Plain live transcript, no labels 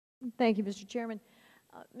Thank you, Mr. Chairman.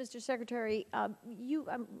 Mr. Secretary, I'm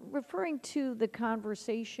referring to the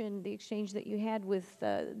conversation, the exchange that you had with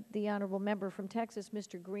the honorable member from Texas,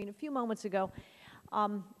 Mr. Green, a few moments ago,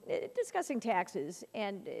 discussing taxes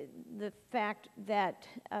and the fact that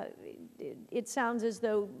it sounds as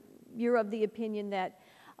though you're of the opinion that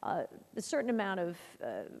a certain amount of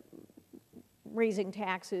raising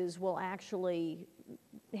taxes will actually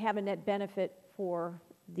have a net benefit for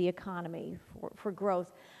the economy, for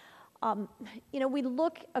growth. You know, we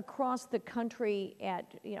look across the country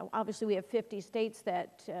at, you know, obviously we have 50 states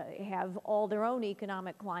that have all their own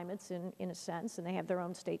economic climates in a sense, and they have their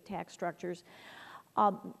own state tax structures.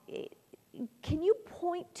 Can you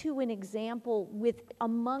point to an example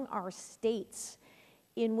among our states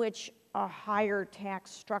in which a higher tax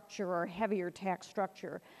structure or heavier tax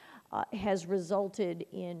structure has resulted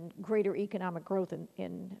in greater economic growth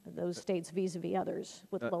in those states vis-a-vis others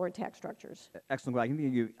with lower tax structures? Excellent. I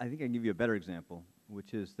think I can give you a better example,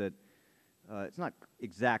 which is that it's not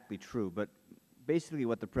exactly true, but basically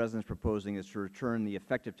what the President is proposing is to return the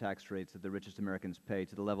effective tax rates that the richest Americans pay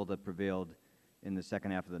to the level that prevailed in the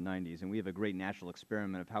second half of the 90s. And we have a great national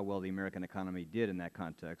experiment of how well the American economy did in that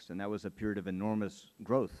context. And that was a period of enormous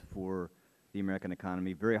growth for the American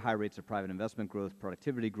economy, very high rates of private investment growth,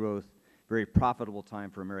 productivity growth, very profitable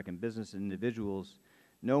time for American business and individuals.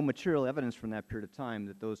 No material evidence from that period of time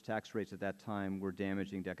that those tax rates at that time were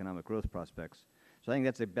damaging to economic growth prospects. So I think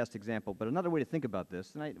that's the best example. But another way to think about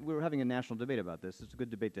this, and we were having a national debate about this, it's a good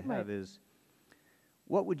debate to have, is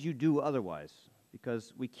what would you do otherwise?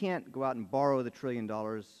 Because we can't go out and borrow the $1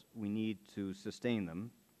 trillion we need to sustain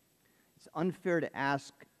them. It's unfair to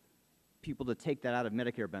ask people to take that out of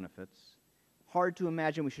Medicare benefits. Hard to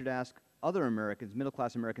imagine we should ask other Americans,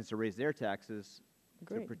 middle-class Americans, to raise their taxes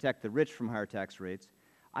to protect the rich from higher tax rates.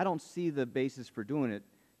 I don't see the basis for doing it.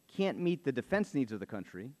 Can't meet the defense needs of the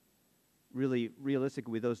country, really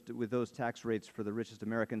realistically, with those tax rates for the richest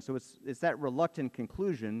Americans. So it's that reluctant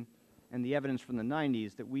conclusion and the evidence from the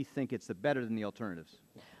 90s that we think it's better than the alternatives.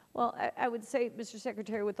 Well, I would say, Mr.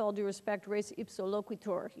 Secretary, with all due respect, res ipso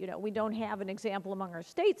loquitur. You know, we don't have an example among our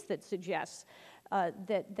states that suggests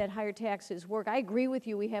that higher taxes work. I agree with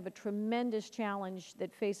you. We have a tremendous challenge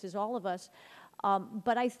that faces all of us.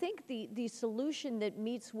 But I think the solution that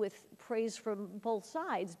meets with praise from both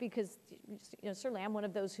sides, because you know, certainly I'm one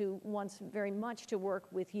of those who wants very much to work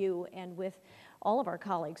with you and with all of our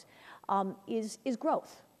colleagues, is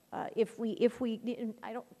growth. If we,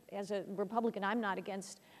 I don't, as a Republican, I'm not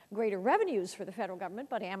against greater revenues for the federal government,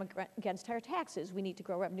 but I am against higher taxes. We need to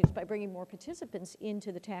grow revenues by bringing more participants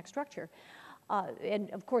into the tax structure.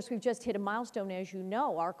 And of course, we've just hit a milestone, as you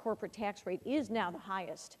know. Our corporate tax rate is now the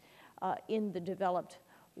highest in the developed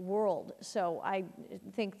world. So I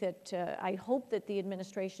think that, I hope that the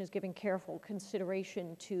administration is giving careful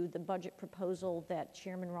consideration to the budget proposal that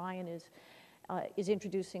Chairman Ryan is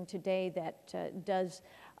introducing today that does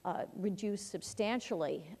reduce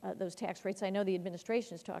substantially those tax rates. I know the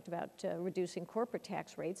administration has talked about reducing corporate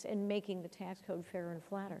tax rates and making the tax code fairer and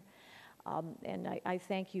flatter. And I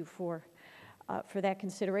thank you for that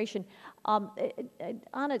consideration. On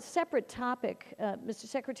a separate topic, Mr.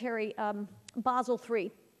 Secretary, Basel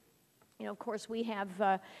III. You know, of course, we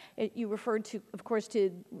have, you referred to, of course,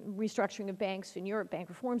 to restructuring of banks in Europe, bank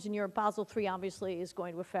reforms in Europe. Basel III obviously is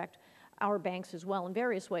going to affect our banks as well in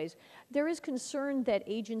various ways. There is concern that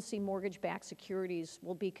agency mortgage-backed securities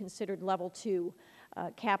will be considered level 2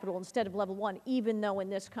 capital instead of level 1, even though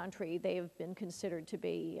in this country they have been considered to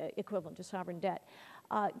be equivalent to sovereign debt.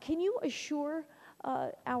 Can you assure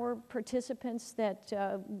our participants that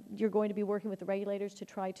you're going to be working with the regulators to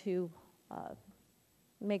try to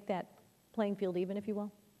make that playing field even, if you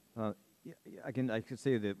will? Yeah, I can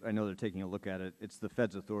say that I know they're taking a look at it. It's the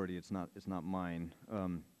Fed's authority. It's not mine.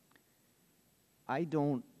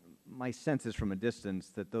 My sense is from a distance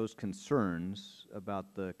that those concerns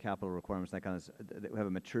about the capital requirements, that have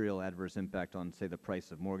a material adverse impact on, say, the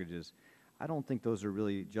price of mortgages, I don't think those are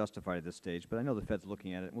really justified at this stage, but I know the Fed's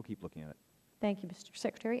looking at it, and we'll keep looking at it. Thank you, Mr.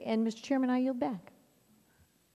 Secretary. And Mr. Chairman, I yield back.